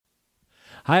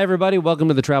Hi, everybody. Welcome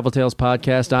to the Travel Tales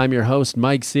Podcast. I'm your host,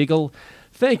 Mike Siegel.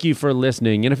 Thank you for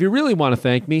listening. And if you really want to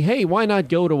thank me, hey, why not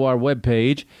go to our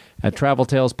webpage at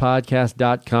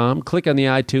traveltalespodcast.com, click on the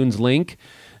iTunes link,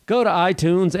 go to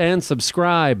iTunes and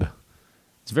subscribe.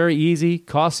 It's very easy,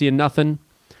 costs you nothing.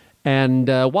 And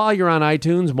while you're on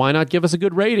iTunes, why not give us a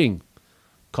good rating?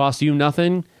 Costs you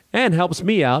nothing and helps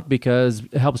me out because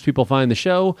it helps people find the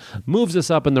show, moves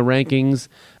us up in the rankings,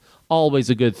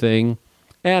 always a good thing.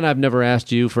 And I've never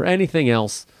asked you for anything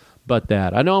else but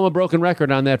that. I know I'm a broken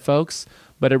record on that, folks,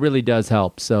 but it really does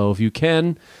help. So if you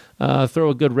can,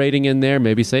 throw a good rating in there,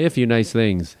 maybe say a few nice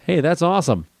things. Hey, that's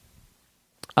awesome.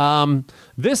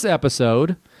 This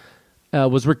episode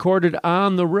was recorded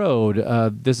on the road.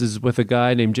 This is with a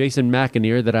guy named Jason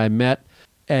McAnear that I met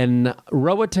in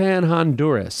Roatan,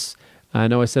 Honduras. I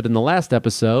know I said in the last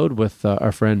episode with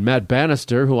our friend Matt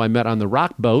Bannister, who I met on the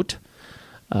rock boat.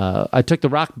 I took the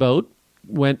rock boat,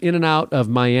 went in and out of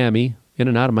Miami. In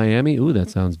and out of Miami? Ooh,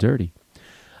 that sounds dirty.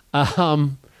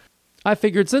 I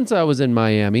figured since I was in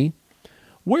Miami,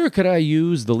 where could I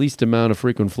use the least amount of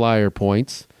frequent flyer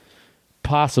points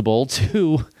possible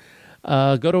to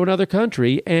go to another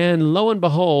country? And lo and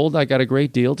behold, I got a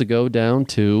great deal to go down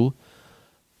to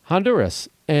Honduras.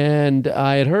 And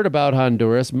I had heard about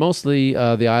Honduras, mostly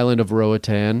the island of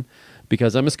Roatan,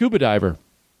 because I'm a scuba diver.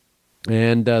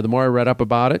 And the more I read up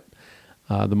about it,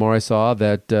 the more I saw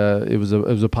that it was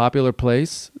a popular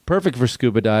place, perfect for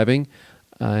scuba diving,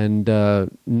 and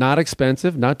not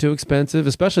expensive, not too expensive,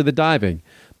 especially the diving.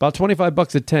 About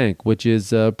 $25 a tank, which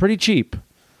is pretty cheap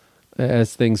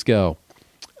as things go.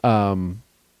 So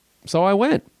I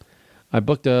went. I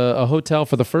booked a hotel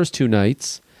for the first 2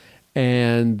 nights,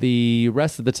 and the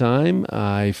rest of the time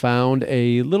I found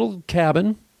a little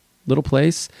cabin, little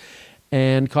place,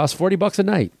 and cost $40 a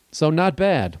night. So not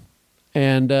bad.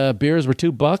 And beers were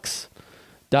 $2.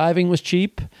 Diving was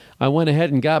cheap. I went ahead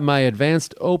and got my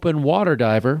advanced open water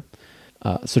diver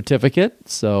certificate.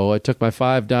 So I took my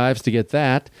 5 dives to get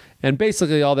that. And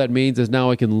basically all that means is now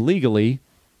I can legally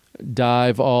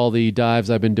dive all the dives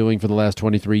I've been doing for the last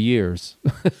 23 years,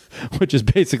 which is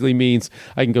basically means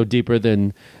I can go deeper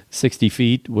than 60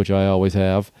 feet, which I always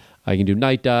have. I can do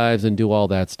night dives and do all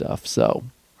that stuff. So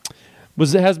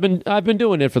I've been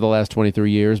doing it for the last 23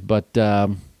 years, but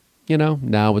now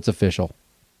it's official.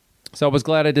 So I was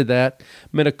glad I did that.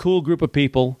 Met a cool group of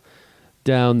people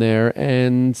down there,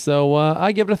 and so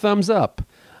I give it a thumbs up.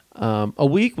 A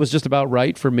week was just about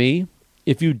right for me.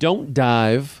 If you don't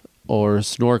dive or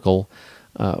snorkel,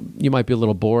 you might be a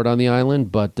little bored on the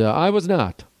island, but I was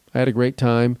not. I had a great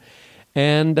time.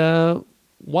 And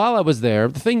while I was there,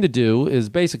 the thing to do is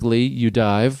basically you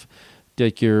dive,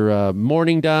 take your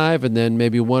morning dive, and then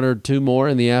maybe 1 or 2 more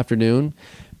in the afternoon.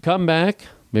 Come back,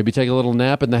 maybe take a little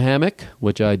nap in the hammock,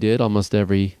 which I did almost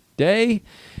every day,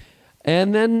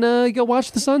 and then go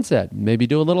watch the sunset. Maybe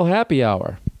do a little happy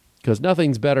hour, because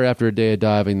nothing's better after a day of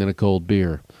diving than a cold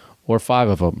beer, or 5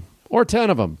 of them, or 10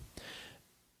 of them.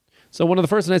 So one of the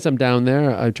first nights I'm down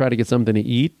there, I try to get something to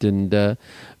eat and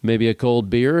maybe a cold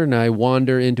beer, and I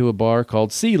wander into a bar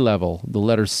called Sea Level, the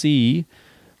letter C,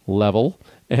 Level,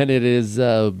 and it is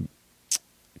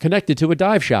connected to a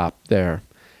dive shop there.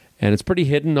 And it's pretty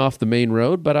hidden off the main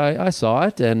road, but I saw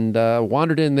it and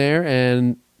wandered in there,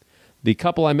 and the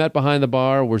couple I met behind the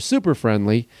bar were super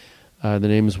friendly. The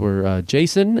names were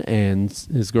Jason and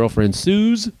his girlfriend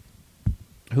Suze,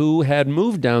 who had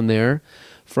moved down there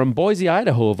from Boise,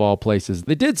 Idaho, of all places.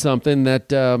 They did something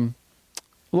that a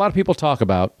lot of people talk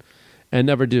about and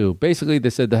never do. Basically,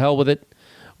 they said, the hell with it.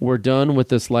 We're done with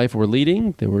this life we're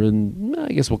leading. They were in, I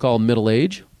guess we'll call them middle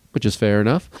age, which is fair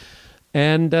enough.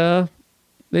 And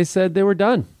they said they were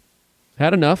done.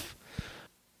 Had enough.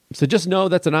 So just know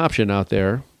that's an option out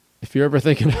there. If you're ever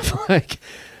thinking of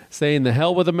saying the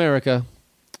hell with America,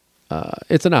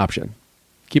 it's an option.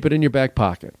 Keep it in your back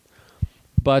pocket.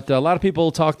 But a lot of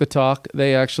people talk the talk.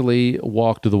 They actually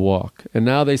walk the walk. And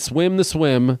now they swim the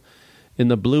swim in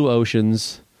the blue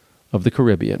oceans of the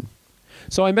Caribbean.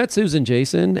 So I met Susan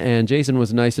Jason, and Jason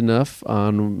was nice enough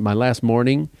on my last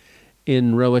morning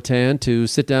in Roatan to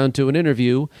sit down to an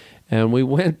interview. And we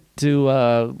went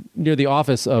to near the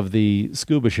office of the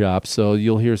scuba shop. So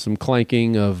you'll hear some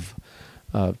clanking of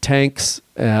tanks,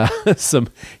 some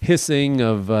hissing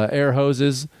of air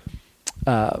hoses.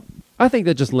 I think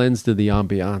that just lends to the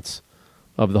ambiance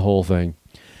of the whole thing.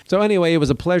 So anyway, it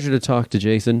was a pleasure to talk to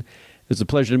Jason. It was a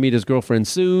pleasure to meet his girlfriend,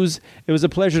 Suze. It was a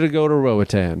pleasure to go to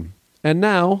Roatan. And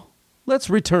now, let's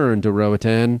return to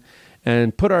Roatan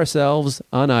and put ourselves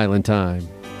on island time.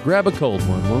 Grab a cold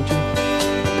one, won't you?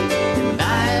 And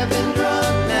I have been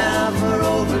drunk now for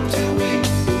over 2 weeks.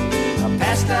 I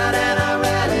passed out and I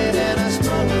rallied and I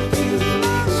strode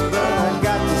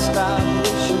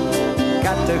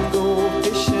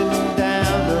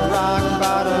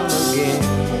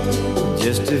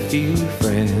few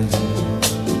friends.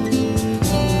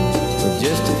 With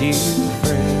just a few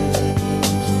friends.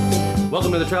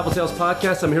 Welcome to the Travel Tales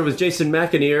Podcast. I'm here with Jason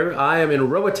McAnear. I am in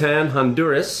Roatan,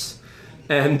 Honduras.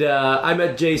 And I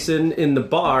met Jason in the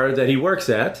bar that he works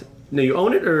at. Now, you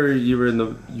own it, or you were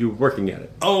working at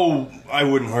it? Oh, I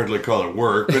wouldn't hardly call it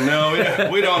work, but no,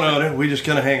 we don't own it. We just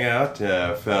kind of hang out.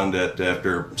 Found that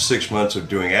after 6 months of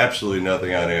doing absolutely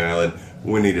nothing on the island,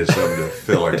 we needed something to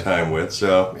fill our time with.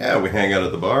 So, yeah, we hang out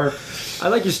at the bar. I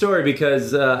like your story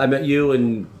because I met you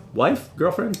and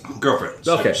girlfriend? Girlfriend.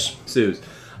 Okay, Suze.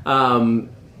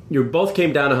 You both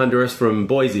came down to Honduras from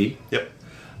Boise. Yep.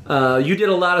 You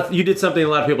did something a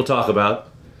lot of people talk about.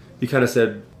 You kind of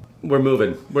said, we're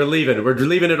moving, we're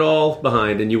leaving it all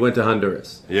behind, and you went to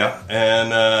Honduras. Yeah,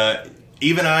 and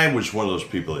even I was one of those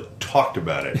people that talked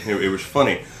about it. It was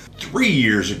funny. 3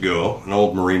 years ago, an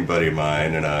old Marine buddy of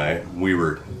mine and we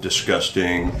were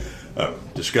discussing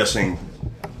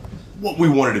what we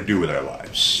wanted to do with our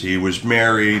lives. He was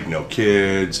married, no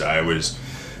kids. I was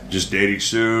just dating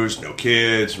Suze, no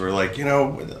kids. We're like,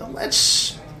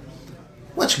 let's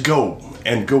go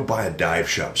buy a dive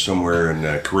shop somewhere in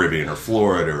the Caribbean or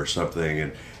Florida or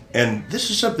something. And this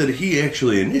is something that he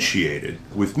actually initiated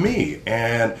with me.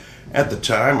 And at the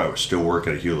time, I was still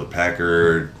working at Hewlett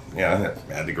Packard. I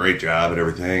had a great job and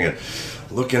everything. And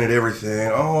looking at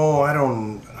everything, I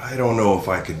don't know if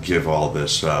I could give all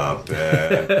this up.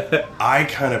 And I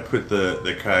kind of put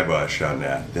the kibosh on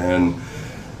that. Then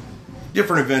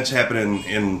different events happened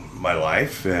in my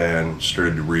life and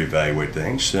started to reevaluate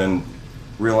things. And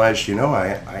realized,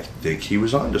 I think he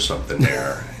was onto something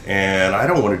there. And I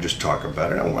don't want to just talk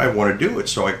about it. I want to do it.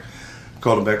 So I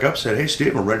called him back up, said, hey,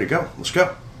 Steve, I'm ready to go. Let's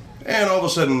go. And all of a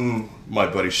sudden, my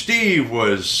buddy Steve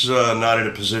was not in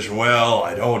a position,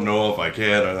 I don't know if I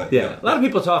can. Yeah, a lot of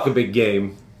people talk a big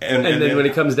game. And then when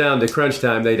it comes down to crunch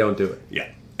time, they don't do it. Yeah.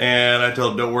 And I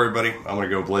told him, don't worry, buddy. I'm going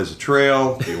to go blaze a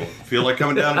trail. If you feel like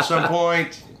coming down at some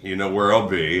point, you know where I'll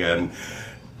be. And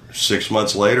 6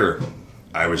 months later,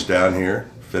 I was down here,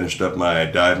 finished up my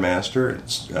dive master,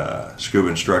 scuba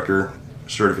instructor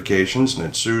certifications, and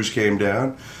then Suze came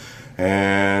down,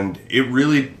 and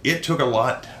it took a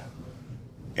lot,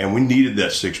 and we needed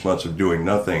that 6 months of doing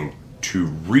nothing to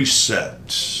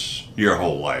reset your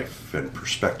whole life and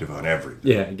perspective on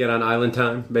everything. Yeah, get on island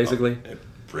time, basically.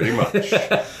 Pretty much.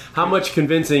 How much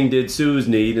convincing did Suze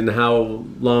need, and how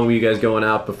long were you guys going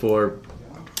out before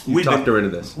you talked her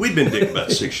into this? We'd been dating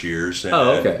about 6 years. And,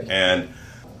 okay. And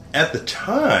at the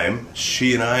time,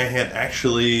 she and I had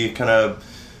actually kind of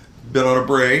been on a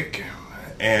break,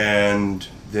 and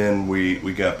then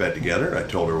we got back together. I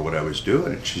told her what I was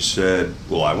doing, and she said,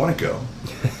 well, I want to go.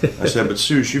 I said, but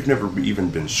Suze, you've never even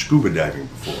been scuba diving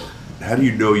before. How do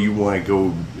you know you want to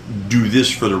go do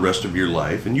this for the rest of your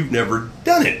life, and you've never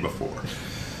done it before?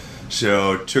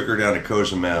 So took her down to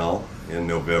Cozumel in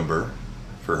November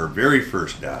for her very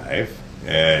first dive,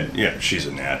 and she's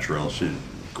a natural. She's a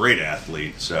great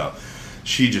athlete, so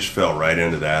she just fell right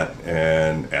into that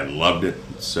and loved it.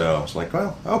 So I was like,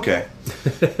 well, okay,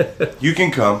 you can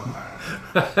come.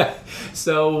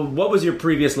 So what was your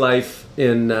previous life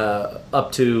in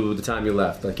up to the time you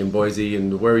left, like in Boise,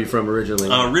 and where are you from originally?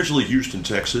 Originally Houston,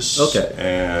 Texas. Okay.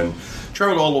 And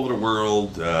traveled all over the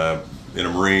world in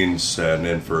the Marines, and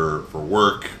then for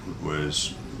work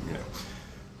was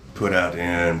put out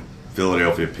in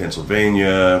Philadelphia,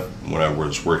 Pennsylvania, when I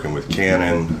was working with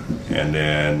Canon, and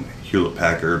then Hewlett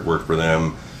Packard, worked for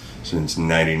them since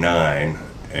 '99,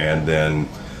 and then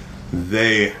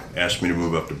they asked me to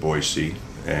move up to Boise,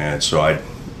 and so I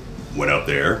went out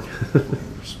there.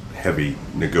 Heavy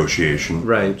negotiation,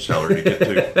 right? Salary to get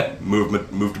to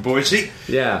move to Boise.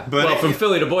 Yeah, but from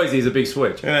Philly to Boise is a big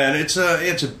switch, and it's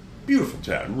a beautiful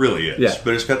town, it really is. Yeah.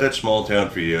 But it's got that small town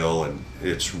feel, and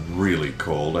it's really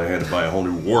cold. I had to buy a whole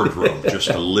new wardrobe just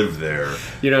to live there.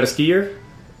 You're not a skier?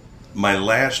 My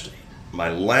last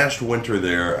winter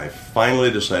there, I finally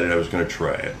decided I was going to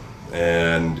try it,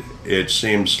 and it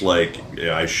seems like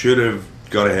I should have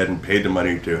gone ahead and paid the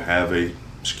money to have a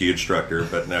ski instructor,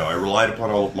 but no, I relied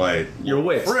upon all of my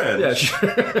friends. Yeah,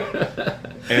 sure.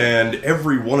 And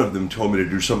every one of them told me to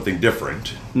do something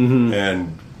different,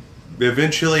 and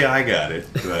eventually I got it,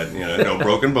 but no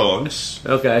broken bones.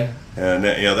 Okay. And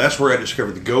that's where I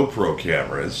discovered the GoPro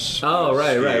cameras. Oh,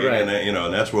 right.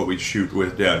 And that's what we shoot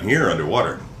with down here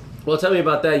underwater. Well, tell me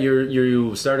about that.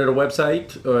 You started a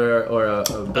website or a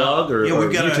blog or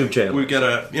YouTube channel? We've got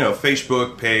a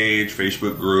Facebook page,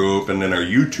 Facebook group, and then our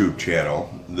YouTube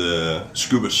channel, the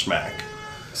Scuba Smack.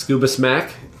 Scuba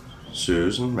Smack?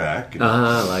 Suze and Mac.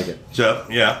 I like it. So,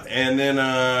 and then,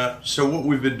 so what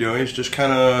we've been doing is just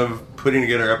kind of putting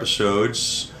together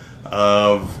episodes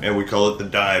and we call it the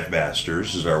Dive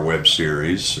Masters, is our web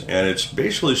series, and it's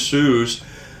basically Sue's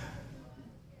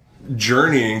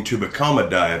journeying to become a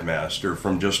dive master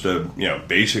from just a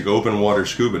basic open water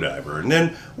scuba diver. And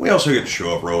then we also get to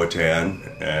show up Roatan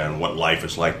and what life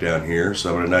is like down here,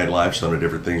 some of the nightlife, some of the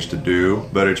different things to do,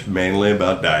 but it's mainly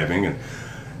about diving, and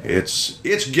it's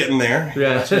getting there.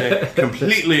 Yeah. It's a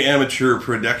completely amateur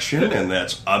production, and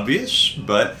that's obvious,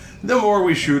 but the more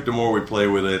we shoot, the more we play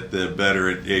with it, the better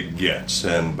it gets.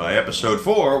 And by episode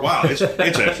 4, wow, it's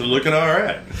actually looking all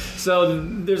right. So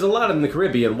there's a lot in the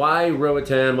Caribbean. Why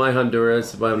Roatan? Why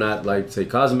Honduras? Why not, like, say,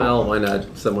 Cozumel? Why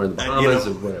not somewhere in the Bahamas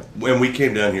or whatever? When we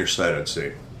came down here sight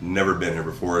unseen, never been here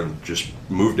before, and just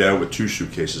moved down with 2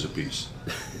 suitcases apiece.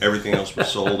 Everything else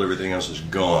was sold. Everything else is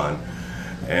gone.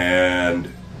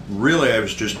 And really, I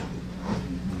was just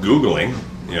Googling,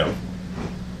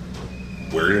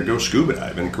 we're going to go scuba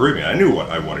dive in the Caribbean. I knew what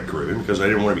I wanted Caribbean because I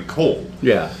didn't want to be cold.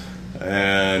 Yeah.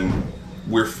 And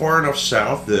we're far enough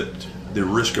south that the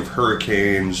risk of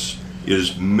hurricanes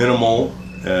is minimal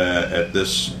at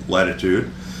this latitude.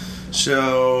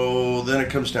 So then it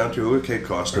comes down to, okay,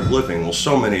 cost of living. Well,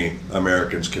 so many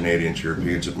Americans, Canadians,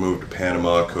 Europeans have moved to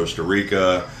Panama, Costa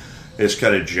Rica. It's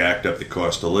kind of jacked up the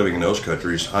cost of living in those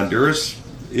countries. Honduras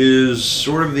is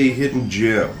sort of the hidden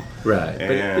gem. Right, but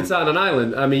it's on an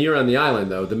island. I mean, you're on the island,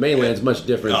 though. The mainland's much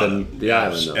different than the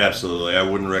island, though. Absolutely. I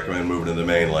wouldn't recommend moving to the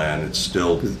mainland. It's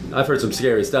still... I've heard some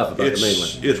scary stuff about the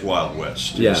mainland. It's Wild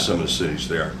West in some of the cities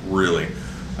there, really.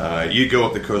 You go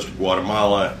up the coast of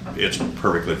Guatemala, it's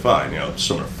perfectly fine. It's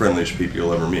some of the friendliest people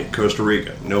you'll ever meet. Costa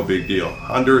Rica, no big deal.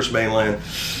 Honduras mainland,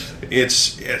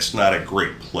 it's not a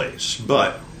great place,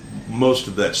 but most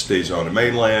of that stays on the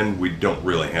mainland. We don't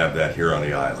really have that here on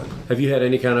the island. Have you had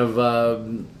any kind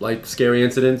of, scary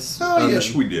incidents? Oh,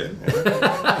 yes, we did.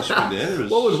 Yes, we did.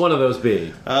 What would one of those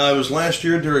be? It was last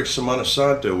year during Semana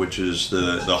Santa, which is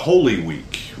the Holy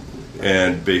Week.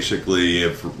 And basically,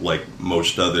 if like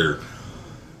most other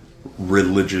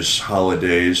religious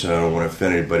holidays, and I don't want to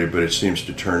offend anybody, but it seems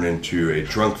to turn into a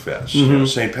drunk fest.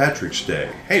 St. Patrick's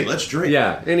Day. Hey, let's drink.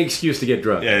 Yeah, any excuse to get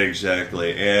drunk. Yeah,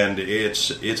 exactly. And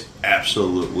it's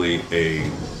absolutely a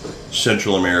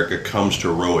Central America comes to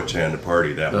Roatan to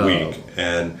party that week,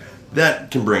 and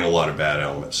that can bring a lot of bad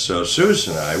elements. So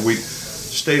Susan and I, we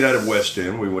stayed out of West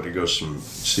End. We went to go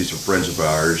see some friends of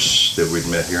ours that we'd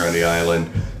met here on the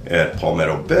island at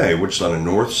Palmetto Bay, which is on the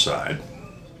north side.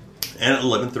 And at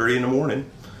 11:30 in the morning,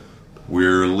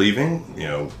 we're leaving.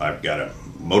 I've got a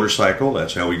motorcycle.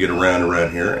 That's how we get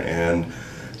around here. And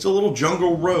it's a little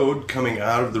jungle road coming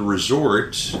out of the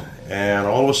resort. And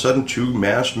all of a sudden, 2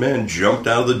 masked men jumped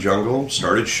out of the jungle,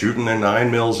 started shooting their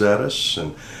 9mm at us.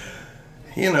 And,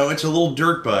 it's a little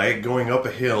dirt bike going up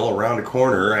a hill around a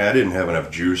corner. I didn't have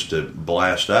enough juice to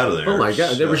blast out of there. Oh, my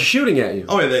God. They were shooting at you.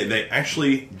 Oh, yeah, they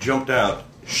actually jumped out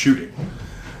shooting.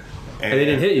 And they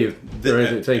didn't hit you.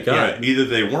 Thank God. Either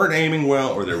they weren't aiming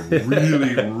well or they're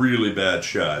really, really bad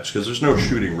shots because there's no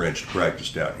shooting range to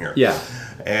practice down here. Yeah.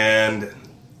 And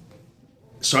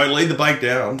so I laid the bike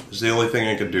down. It was the only thing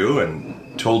I could do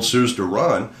and told Suze to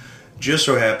run. Just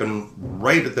so happened,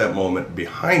 right at that moment,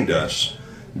 behind us,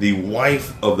 the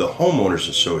wife of the Homeowners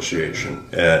Association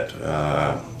at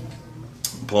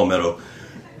Palmetto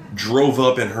drove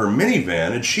up in her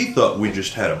minivan, and she thought we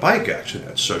just had a bike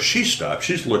accident. So she stopped.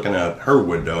 She's looking out her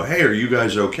window. Hey, are you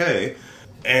guys okay?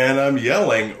 And I'm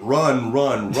yelling, run,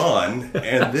 run, run.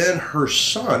 And then her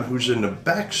son, who's in the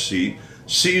back seat,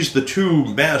 sees the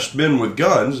 2 masked men with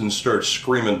guns and starts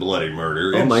screaming bloody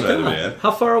murder inside the van.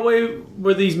 How far away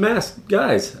were these masked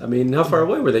guys? I mean, how far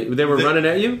away were they? They were running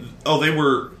at you? Oh, they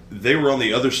were on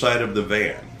the other side of the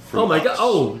van. Oh, my God.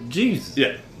 Oh, jeez.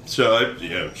 Yeah. So,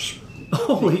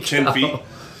 Holy 10 cow. feet.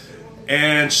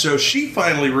 And so she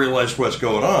finally realized what's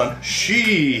going on.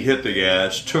 She hit the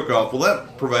gas, took off. Well,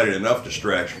 that provided enough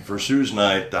distraction for Suze and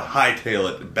I to hightail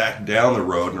it back down the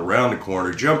road and around the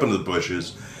corner, jump into the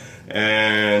bushes,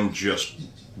 and just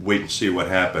wait and see what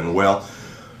happened. Well,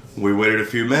 we waited a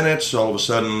few minutes. All of a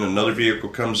sudden, another vehicle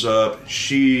comes up.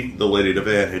 The lady in the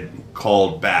van, had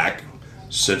called back,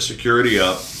 set security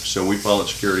up. So we followed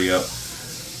security up.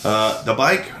 The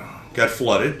bike got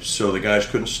flooded, so the guys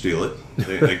couldn't steal it.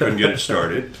 They couldn't get it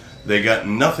started. They got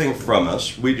nothing from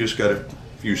us. We just got a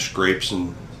few scrapes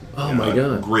and my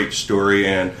God, great story,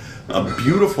 and a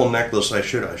beautiful necklace. I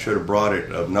should have brought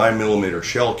it, of 9mm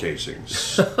shell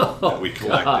casings that we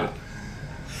collected. God.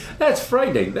 That's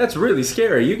frightening. That's really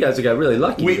scary. You guys got really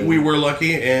lucky. We were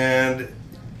lucky, and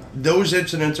those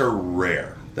incidents are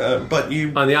rare. But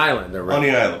you on the island, they're rare. On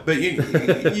the island, but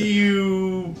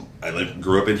I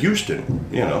grew up in Houston.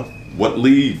 What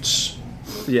leads?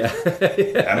 Yeah.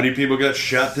 How many people got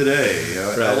shot today?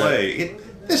 Right. LA.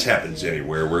 This happens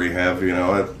anywhere where you have,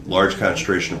 a large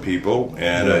concentration of people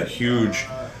and a huge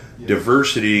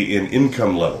diversity in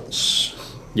income levels.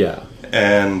 Yeah.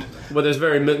 And Well, there's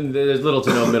little to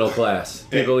no middle class.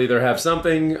 People either have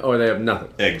something or they have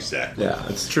nothing. exactly. Yeah,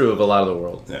 it's true of a lot of the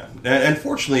world. Yeah. And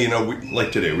fortunately,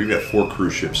 like today, we've got 4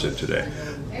 cruise ships in today.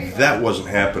 That wasn't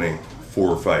happening 4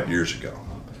 or 5 years ago.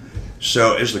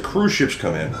 So as the cruise ships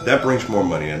come in, that brings more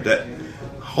money in. That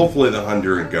hopefully the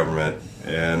Honduran government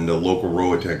and the local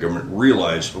Roatan government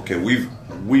realize, okay,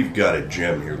 we've got a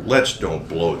gem here. Let's don't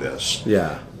blow this.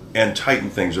 Yeah. And tighten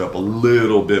things up a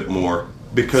little bit more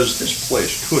because this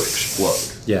place could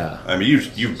explode. Yeah. I mean,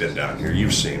 you've been down here.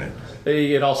 You've seen it.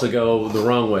 It could also go the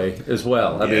wrong way as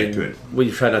well. I Yeah, it mean, could.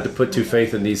 we try not to put too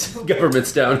faith in these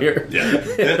governments down here. Yeah.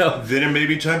 You know? Then it may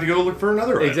be time to go look for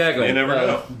another one. Exactly. You never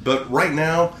know. But right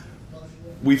now,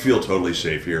 we feel totally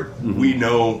safe here. Mm-hmm. We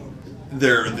know in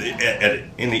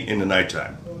the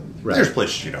nighttime. Right. There's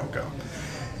places you don't go.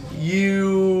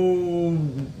 You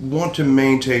want to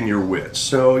maintain your wits.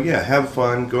 So, yeah, have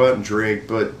fun, go out and drink,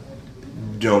 but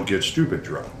don't get stupid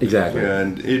drunk. Exactly.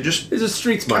 And it just... It's just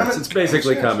street smarts. It's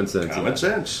basically common sense. Common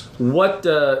sense. What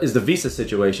is the visa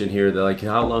situation here? Like,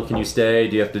 how long can you stay?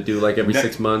 Do you have to do like every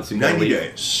 6 months? You gotta 90 leave?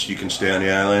 days. You can stay on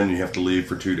the island. You have to leave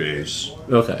for 2 days.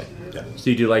 Okay. Yeah. So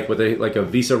you do like a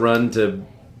visa run to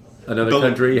another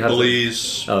country? How's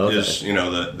Belize Oh, okay. is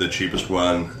the cheapest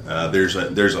one. There's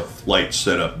a flight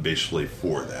set up basically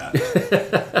for that.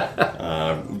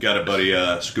 We've got a buddy,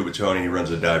 Scuba Tony. He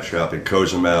runs a dive shop in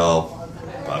Cozumel.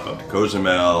 Pop up to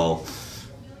Cozumel.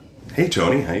 Hey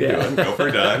Tony, how you doing? Go for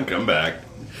a dive, come back.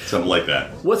 Something like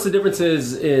that. What's the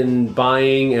differences in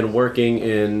buying and working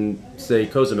in, say,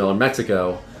 Cozumel or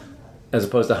Mexico as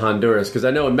opposed to Honduras? Because I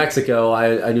know in Mexico,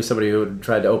 I knew somebody who had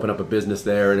tried to open up a business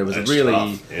there, and it was That's really,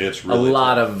 tough. It's really a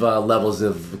lot of levels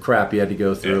of crap you had to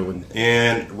go through.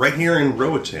 And right here in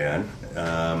Roatan,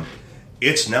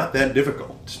 it's not that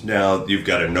difficult. Now, you've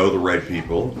got to know the right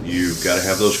people. You've got to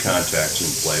have those contacts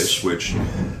in place, which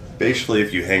basically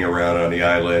if you hang around on the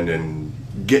island and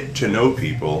get to know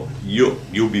people,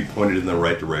 you'll be pointed in the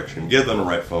right direction, give them the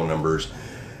right phone numbers,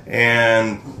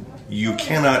 and you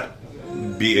cannot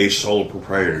be a sole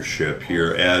proprietorship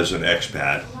here as an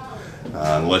expat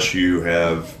unless you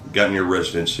have gotten your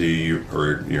residency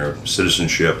or your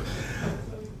citizenship.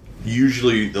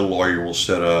 Usually the lawyer will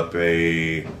set up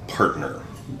a partner.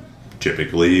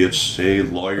 Typically it's a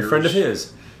lawyer, A friend of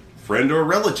his. friend or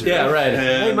relative. Yeah, right.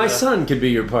 And, hey, my son could be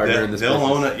your partner in this they'll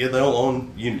business.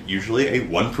 own usually a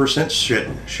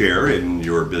 1% share in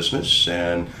your business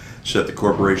and set the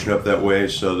corporation up that way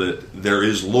so that there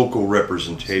is local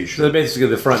representation. So they're basically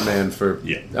the front man for...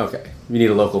 Yeah. Okay. You need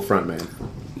a local front man.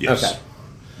 Yes. Okay.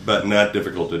 But not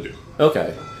difficult to do.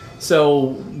 Okay. So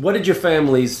what did your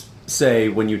families say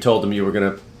when you told them you were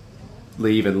going to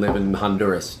leave and live in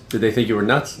Honduras? Did they think you were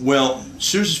nuts? Well,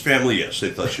 Susan's family, yes, they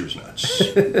thought she was nuts.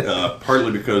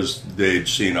 Partly because they'd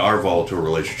seen our volatile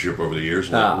relationship over the years.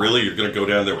 And like, really? You're going to go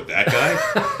down there with that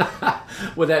guy?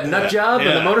 With that nut job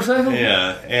and the motorcycle?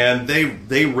 Yeah, and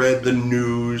they read the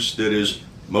news that is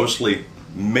mostly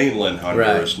mainland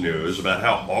Honduras news about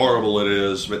how horrible it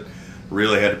is, but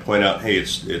really had to point out, hey,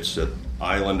 it's an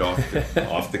island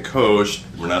off the coast.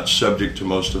 We're not subject to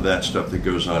most of that stuff that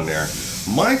goes on there.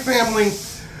 My family,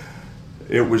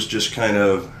 it was just kind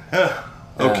of,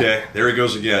 okay, there he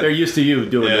goes again. They're used to you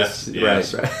doing Yes, this.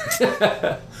 yes.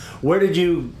 Right. Where did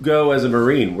you go as a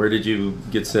Marine? Where did you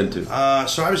get sent to?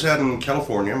 So I was out in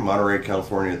California, Monterey,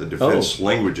 California, at the Defense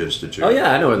Language Institute. Oh,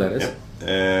 yeah, I know where that is. Yep.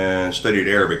 And studied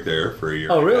Arabic there for a year.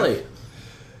 Oh, really?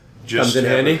 Just Comes in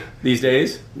handy these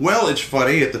days? Well, it's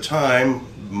funny. At the time,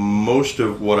 most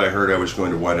of what I heard I was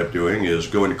going to wind up doing is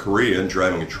going to Korea and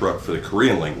driving a truck for the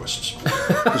Korean linguists.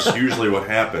 That's usually what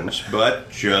happens.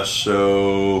 But just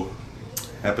so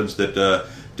happens that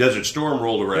Desert Storm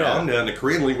rolled around, and the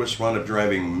Korean linguists wound up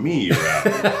driving me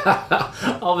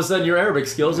around. All of a sudden, your Arabic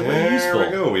skills are very useful.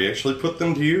 There we go. We actually put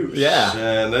them to use. Yeah.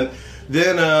 And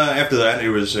then after that, it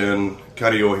was in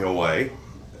Kaneohe, Hawaii.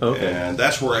 Okay. And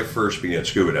that's where I first began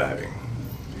scuba diving.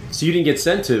 So you didn't get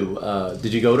sent to,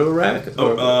 did you go to Iraq?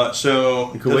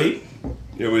 So Kuwait?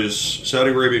 It was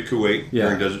Saudi Arabia, Kuwait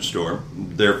during Desert Storm.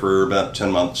 There for about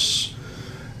 10 months.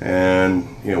 And,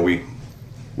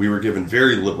 we were given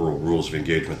very liberal rules of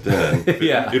engagement then.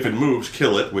 If it moves,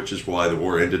 kill it, which is why the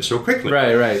war ended so quickly.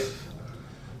 Right.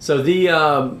 So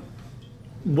the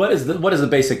what is the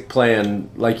basic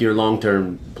plan, like your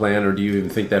long-term plan, or do you even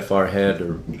think that far ahead?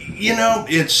 Or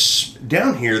It's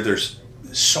down here. There's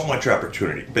so much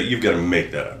opportunity, but you've got to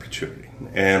make that opportunity.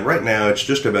 And right now, it's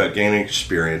just about gaining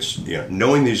experience,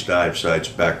 knowing these dive sites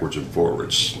backwards and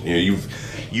forwards.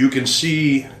 You can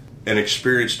see an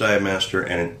experienced dive master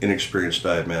and an inexperienced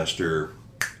dive master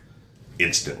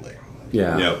instantly.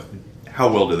 Yeah.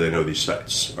 How well do they know these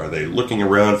sites? Are they looking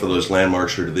around for those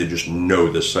landmarks, or do they just know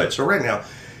this site? So right now,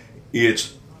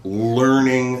 it's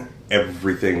learning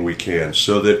everything we can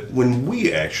so that when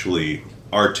we actually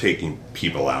are taking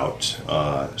people out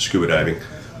scuba diving,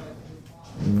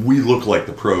 we look like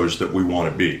the pros that we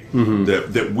want to be,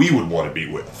 that we would want to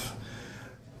be with.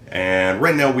 And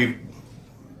right now, we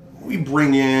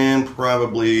bring in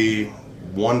probably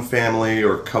one family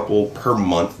or couple per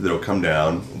month that'll come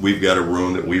down. We've got a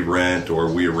room that we rent or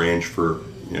we arrange for,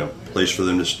 place for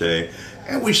them to stay.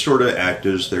 And we sort of act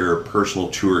as their personal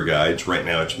tour guides. Right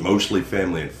now it's mostly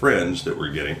family and friends that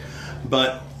we're getting.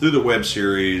 But through the web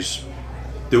series,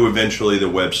 through eventually the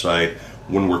website,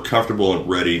 when we're comfortable and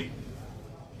ready,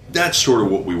 that's sort of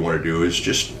what we want to do, is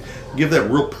just give that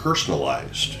real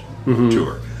personalized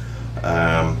tour.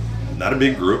 Not a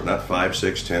big group, not 5,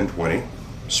 6, 10, 20.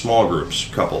 Small groups,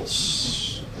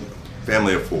 couples,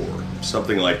 family of 4,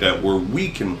 something like that, where we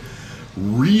can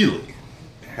really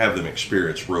have them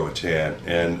experience Roatan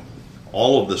and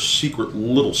all of the secret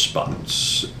little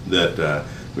spots that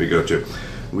we go to.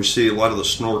 We see a lot of the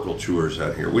snorkel tours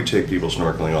out here. We take people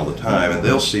snorkeling all the time, and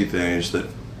they'll see things that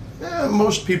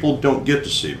most people don't get to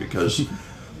see, because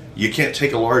you can't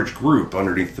take a large group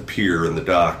underneath the pier and the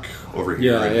dock over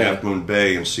here in Half Moon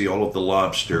Bay and see all of the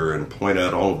lobster and point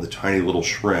out all of the tiny little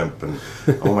shrimp and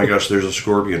oh my gosh, there's a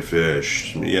scorpion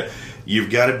fish. Yeah, you've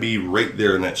got to be right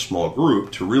there in that small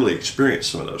group to really experience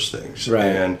some of those things. Right.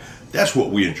 And that's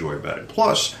what we enjoy about it.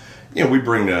 Plus, we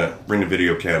bring the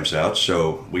video cams out,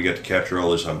 so we get to capture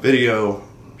all this on video,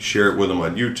 share it with them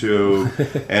on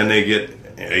YouTube, and they get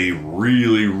a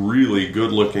really, really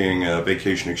good-looking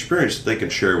vacation experience that they can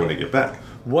share when they get back.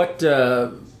 What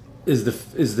is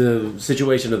the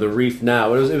situation of the reef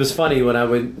now? It was funny when I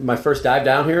went my first dive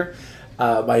down here.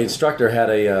 My instructor had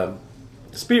a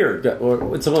spear,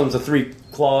 or it's one of the 3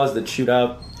 claws that shoot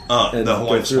out. And the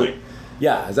Hawaiian sling.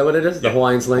 Yeah, is that what it is? The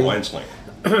Hawaiian sling. Hawaiian sling.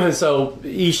 So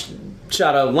he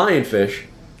shot a lionfish,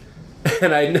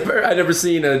 and I never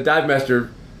seen a dive master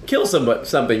kill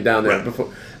something down there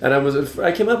before. And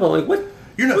I came up, I'm like, what?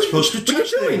 You're not supposed to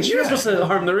touch things. You're not supposed to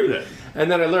harm the reef. Yeah. And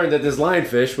then I learned that this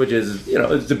lionfish, which is,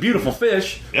 it's a beautiful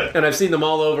fish, and I've seen them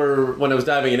all over when I was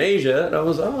diving in Asia, and I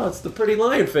was, it's the pretty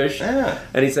lionfish. Yeah.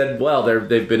 And he said, well,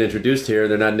 they've been introduced here,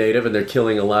 they're not native, and they're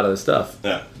killing a lot of the stuff.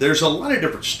 Yeah. There's a lot of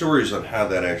different stories on how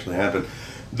that actually happened.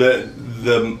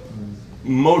 The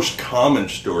most common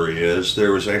story is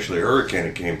there was actually a hurricane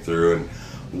that came through and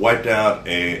wiped out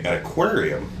an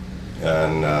aquarium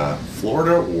in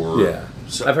Florida or... Yeah.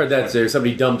 I've heard that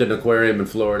somebody dumped an aquarium in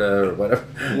Florida or whatever.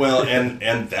 Well,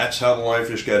 and that's how the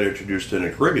lionfish got introduced in the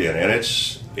Caribbean, and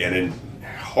it's an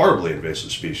horribly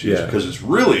invasive species because it's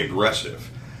really aggressive.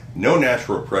 No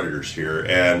natural predators here,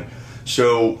 and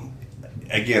so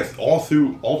again, all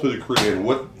through the Caribbean,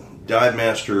 what dive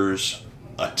masters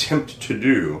attempt to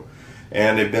do,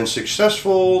 and they've been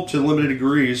successful to limited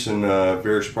degrees in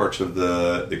various parts of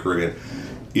the Caribbean,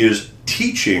 is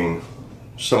teaching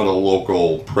some of the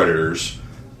local predators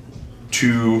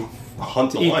to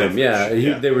hunt the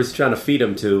lionfish. They were trying to feed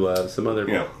them to some other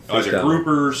either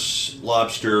groupers,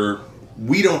 lobster.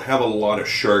 We don't have a lot of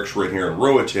sharks right here in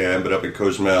Roatan, but up in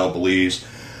Cozumel, Belize,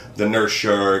 the nurse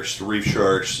sharks, the reef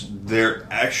sharks, they've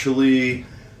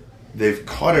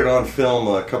caught it on film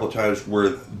a couple of times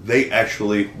where they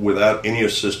actually, without any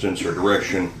assistance or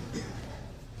direction,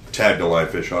 tagged a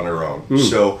lionfish on their own.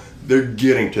 So they're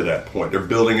getting to that point. They're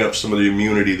building up some of the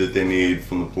immunity that they need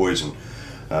from the poison.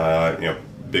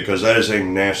 Because that is a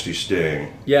nasty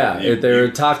sting. Yeah, they're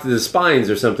toxic. The spines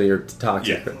or something are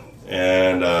toxic. Yeah.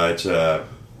 And it's a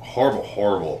horrible,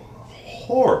 horrible,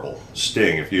 horrible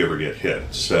sting if you ever get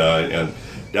hit. And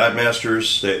dive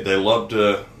masters, they love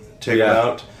to take them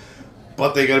out,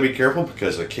 but they got to be careful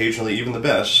because occasionally even the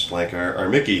best, like our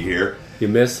Mickey here, you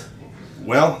miss.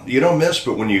 Well, you don't miss,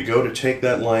 but when you go to take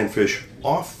that lionfish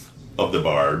off of the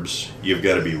barbs, you've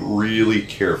got to be really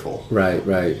careful. Right.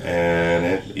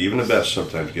 And even the best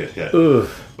sometimes get hit. Ooh.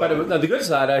 But on the good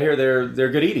side, I hear they're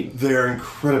good eating. They're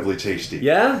incredibly tasty.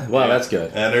 Yeah? Wow, that's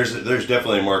good. And there's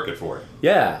definitely a market for it.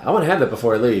 Yeah, I want to have that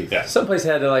before I leave. Yeah. Someplace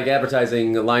had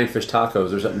advertising lionfish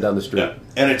tacos or something down the street. Yeah.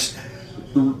 And it's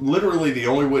literally the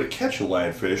only way to catch a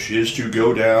lionfish is to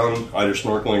go down either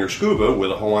snorkeling or scuba with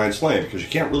a Hawaiian sling, because you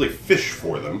can't really fish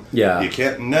for them. Yeah. You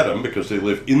can't net them because they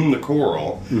live in the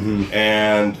coral. Mm-hmm.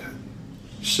 And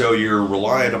So you're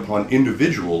reliant upon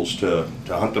individuals to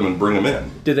hunt them and bring them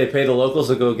in. Did they pay the locals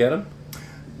to go get them?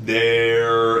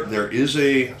 There is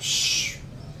a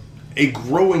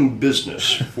growing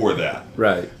business for that.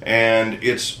 Right. And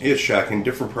it's shocking.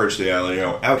 Different parts of the island,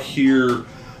 out here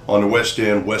on the West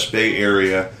End, West Bay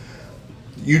area,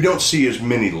 you don't see as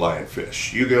many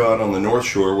lionfish. You go out on the North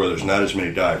Shore where there's not as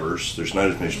many divers, there's not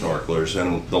as many snorkelers,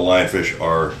 and the lionfish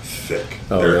are thick.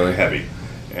 Oh, They're really? heavy.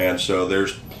 And so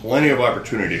there's plenty of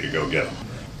opportunity to go get them.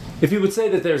 If you would say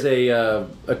that there's a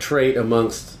trait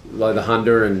amongst like the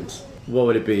Hondurans, what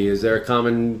would it be? Is there a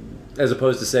common, as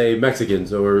opposed to say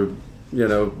Mexicans or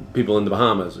people in the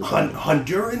Bahamas? Or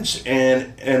Hondurans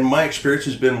and my experience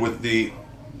has been with the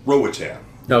Roatan.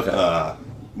 Okay.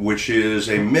 Which is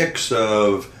a mix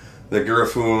of the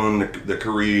Garifun, the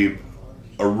Carib,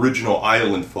 original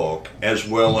island folk, as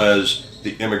well as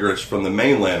the immigrants from the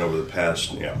mainland over the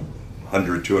past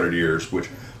 100, 200 years, which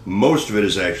most of it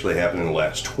has actually happened in the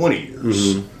last 20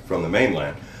 years from the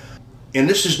mainland. And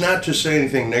this is not to say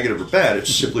anything negative or bad,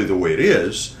 it's simply the way it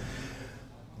is.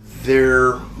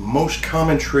 Their most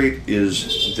common trait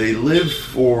is they live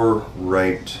for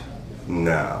right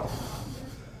now.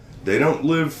 They don't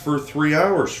live for 3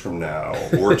 hours from now,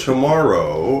 or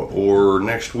tomorrow, or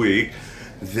next week.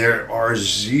 There are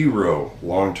zero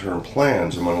long-term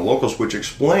plans among the locals, which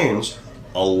explains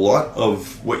a lot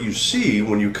of what you see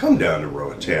when you come down to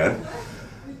Roatan.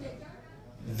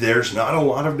 There's not a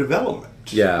lot of development.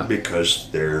 Yeah. Because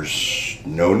there's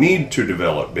no need to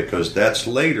develop, because that's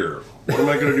later. What am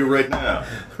I going to do right now?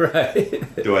 Right.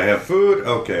 Do I have food?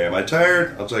 Okay. Am I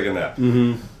tired? I'll take a nap.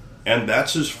 Mm-hmm. And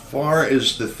that's as far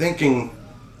as the thinking,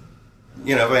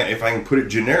 if I can put it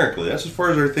generically, that's as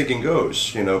far as our thinking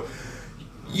goes.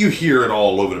 You hear it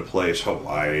all over the place,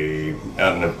 Hawaii,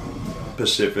 out in the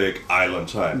Pacific, island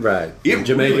time. Right.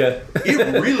 Jamaica.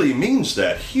 It really means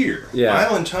that here. Yeah.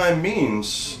 Island time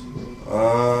means... It's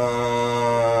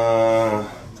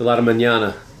a lot of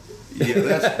mañana. Yeah,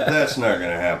 that's not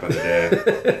going to happen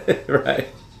today. Right.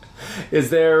 Is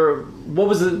there what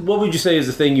would you say is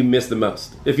the thing you miss the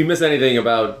most? If you miss anything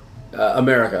about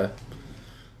America?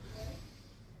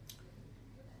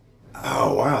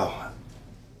 Oh wow!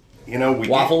 We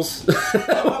waffles.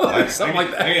 Something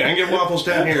like that. I can get waffles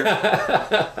down here.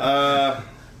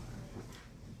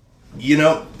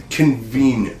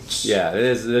 Convenience. Yeah, it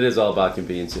is all about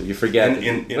convenience. You forget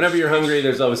whenever you're hungry,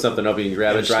 there's always something up you can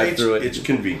grab and drive through it. It's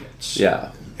convenience.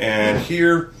 Yeah. And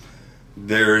here,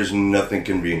 there is nothing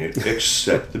convenient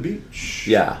except the beach.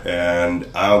 Yeah. And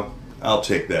I'll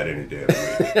take that any day of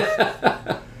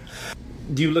the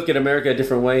week. Do you look at America a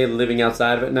different way living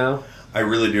outside of it now? I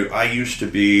really do. I used to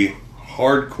be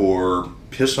hardcore,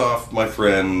 piss off my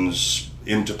friends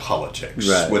into politics.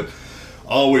 Right. Would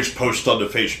always post on the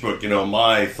Facebook,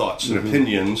 my thoughts and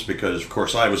opinions, because, of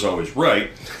course, I was always right.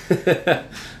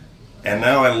 And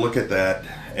now I look at that,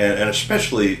 and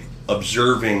especially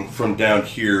observing from down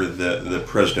here the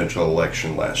presidential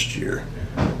election last year.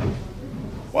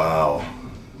 Wow.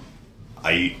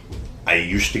 I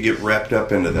used to get wrapped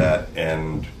up into that,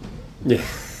 and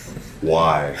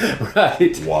why?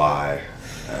 Right. Why?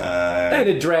 And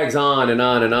it drags on and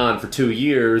on and on for 2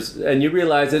 years, and you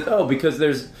realize that, because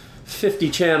there's 50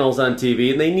 channels on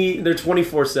TV, and they're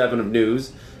 24/7 of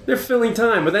news. They're filling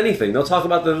time with anything. They'll talk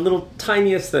about the little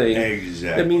tiniest thing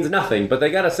Exactly. that means nothing, but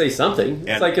they got to say something.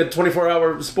 It's like a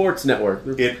 24-hour sports network.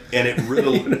 It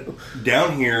really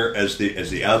down here as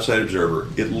the outside observer,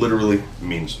 it literally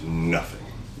means nothing.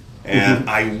 And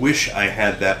I wish I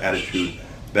had that attitude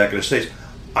back in the States.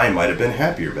 I might have been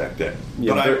happier back then.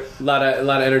 Yeah, but a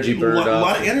lot of energy burned a off.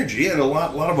 lot of energy and a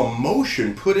lot of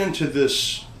emotion put into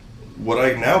this, what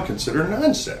I now consider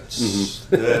nonsense.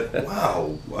 That,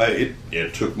 wow,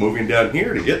 it took moving down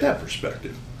here to get that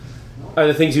perspective. Are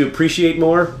there things you appreciate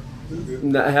more,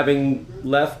 not having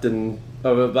left, and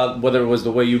about whether it was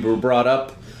the way you were brought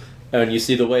up, and you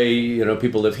see the way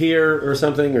people live here or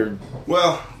something? Or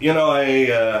well,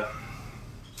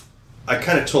 I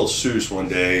kind of told Seuss one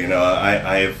day,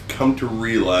 I have come to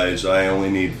realize I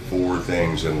only need 4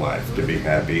 things in life to be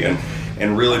happy,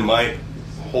 and really my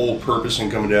whole purpose in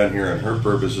coming down here and her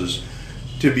purpose is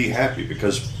to be happy,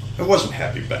 because I wasn't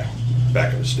happy back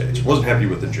in the States. I wasn't happy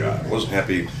with the job. I wasn't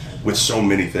happy with so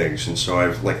many things, and so I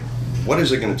was like, what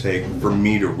is it going to take for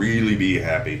me to really be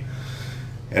happy?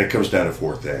 And it comes down to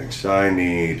 4 things. I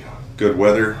need good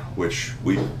weather, which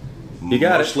we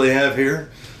mostly have here.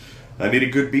 I need a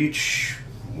good beach,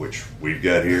 which we've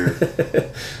got here.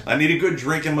 I need a good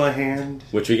drink in my hand,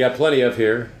 which we got plenty of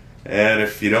here. And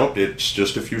if you don't, it's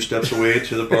just a few steps away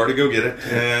to the bar to go get it.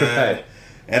 Right.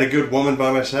 And a good woman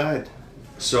by my side.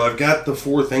 So I've got the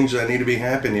 4 things I need to be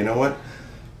happy. And you know what?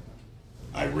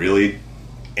 I really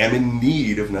am in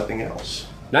need of nothing else.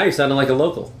 Now you're sounding like a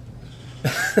local.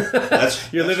 You're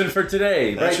That's living for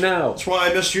today, right now. That's why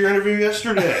I missed your interview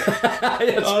yesterday. That's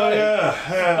Oh right.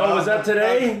 yeah. Oh, was that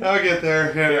today? I'll get there.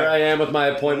 Yeah. Here I am with my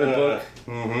appointment book.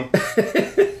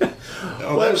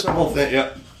 Oh, that's the whole thing. Yeah.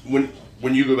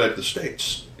 When you go back to the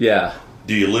States, Yeah.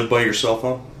 do you live by your cell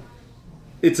phone?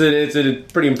 It's a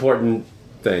pretty important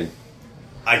thing.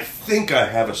 I think I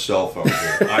have a cell phone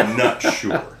here. I'm not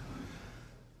sure.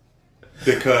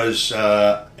 Because,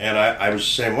 and I was the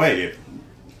same way.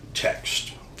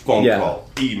 Text, phone Yeah. call,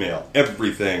 email,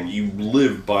 everything. You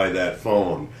live by that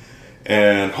phone.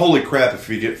 And holy crap if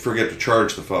you forget to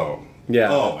charge the phone. Yeah.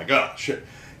 Oh my gosh.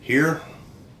 Here,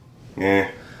 eh.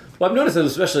 Well, I've noticed that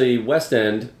especially West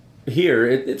End here,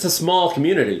 it's a small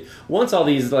community. Once all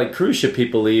these like cruise ship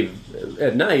people leave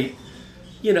at night,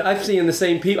 you know, I've seen the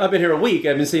same people. I've been here a week.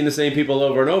 I've been seeing the same people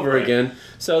over and over Right. again.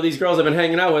 So these girls I've been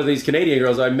hanging out with, these Canadian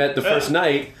girls I met the Yeah. first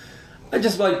night, I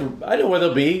just like, I know where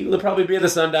they'll be. They'll probably be at the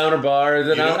Sundowner bar.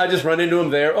 Then You don't- I just run into them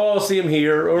there. Oh, I'll see them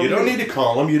here. Or You don't need to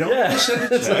call them. You don't Yeah. need to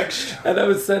send a text. And I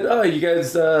was said, oh, you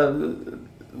guys,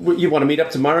 you want to meet up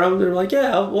tomorrow? They're like,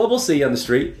 yeah, well, we'll see you on the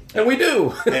street. And we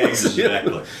do.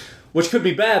 Exactly. Which could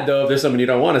be bad, though, if there's someone you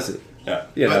don't want to see. Yeah.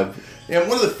 You But- know. And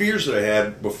one of the fears that I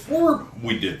had before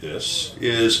we did this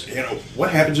is, what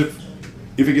happens if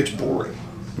it gets boring?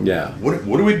 Yeah. What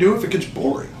do we do if it gets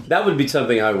boring? That would be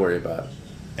something I worry about.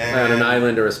 On an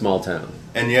island or a small town.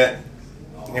 And yet,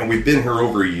 we've been here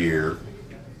over a year.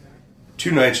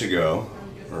 2 nights ago,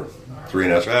 or 3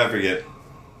 nights ago, I forget,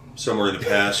 somewhere in the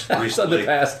past, It's in recently. the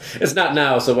past. It's not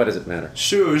now, so what does it matter?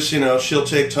 Sue's, she'll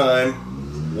take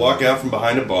time, walk out from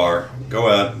behind a bar, go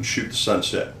out and shoot the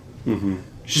sunset. Mm-hmm.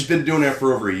 She's been doing that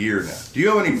for over a year now. Do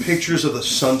you have any pictures of the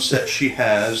sunset she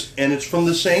has? And it's from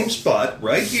the same spot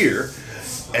right here,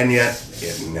 and yet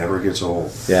it never gets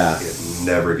old. Yeah. It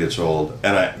never gets old.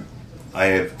 And I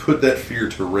have put that fear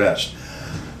to rest.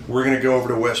 We're going to go over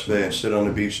to West Bay and sit on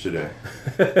the beach today.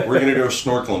 We're going to go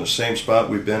snorkel in the same spot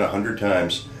we've been 100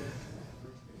 times.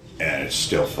 And it's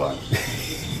still fun.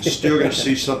 Still going to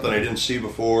see something I didn't see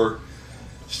before.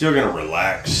 Still going to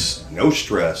relax. No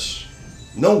stress.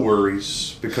 No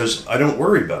worries. Because I don't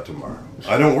worry about tomorrow.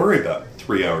 I don't worry about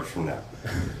 3 hours from now.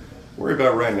 Worry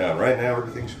about right now. Right now,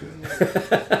 everything's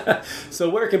good. So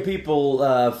where can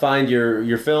people find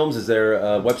your films? Is there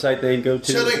a website they can go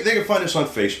to? So they can find us on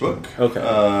Facebook. Okay.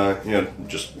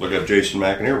 Just look up Jason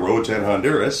McAnear, Roatan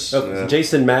Honduras. Oh,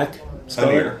 Jason Mack. Spell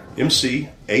it?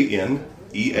 Anear,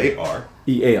 MCANEAR.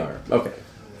 EAR. Okay.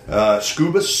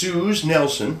 Scuba Suze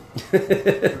Nelson.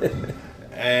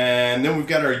 And then we've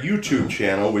got our YouTube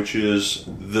channel, which is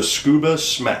The Scuba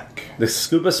Smack. The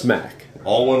Scuba Smack.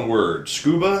 All one word.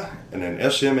 Scuba and then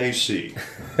SMAC.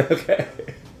 Okay.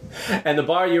 And the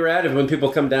bar you're at, when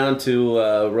people come down to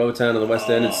Roatan on the West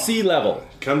End, it's sea level.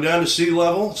 Come down to sea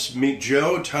level. Meet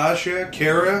Joe, Tasha,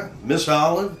 Kara, Miss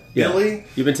Olive, Billy.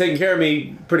 You've been taking care of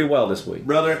me pretty well this week.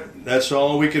 Brother, that's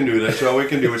all we can do. That's all we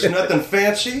can do. It's nothing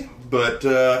fancy, but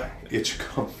it's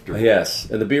comfortable. Yes,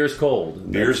 and the beer's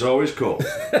cold. Beer's always cold.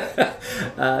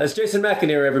 It's Jason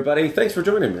McAnear, everybody. Thanks for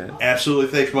joining, man. Absolutely.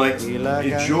 Thanks, Mike.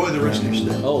 Enjoy the rest of your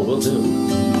stay. Oh, we'll do.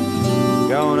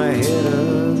 Gonna hit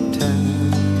uptown.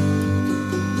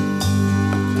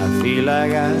 I feel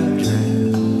like I've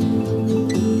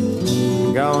drowned.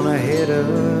 Gonna hit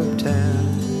uptown.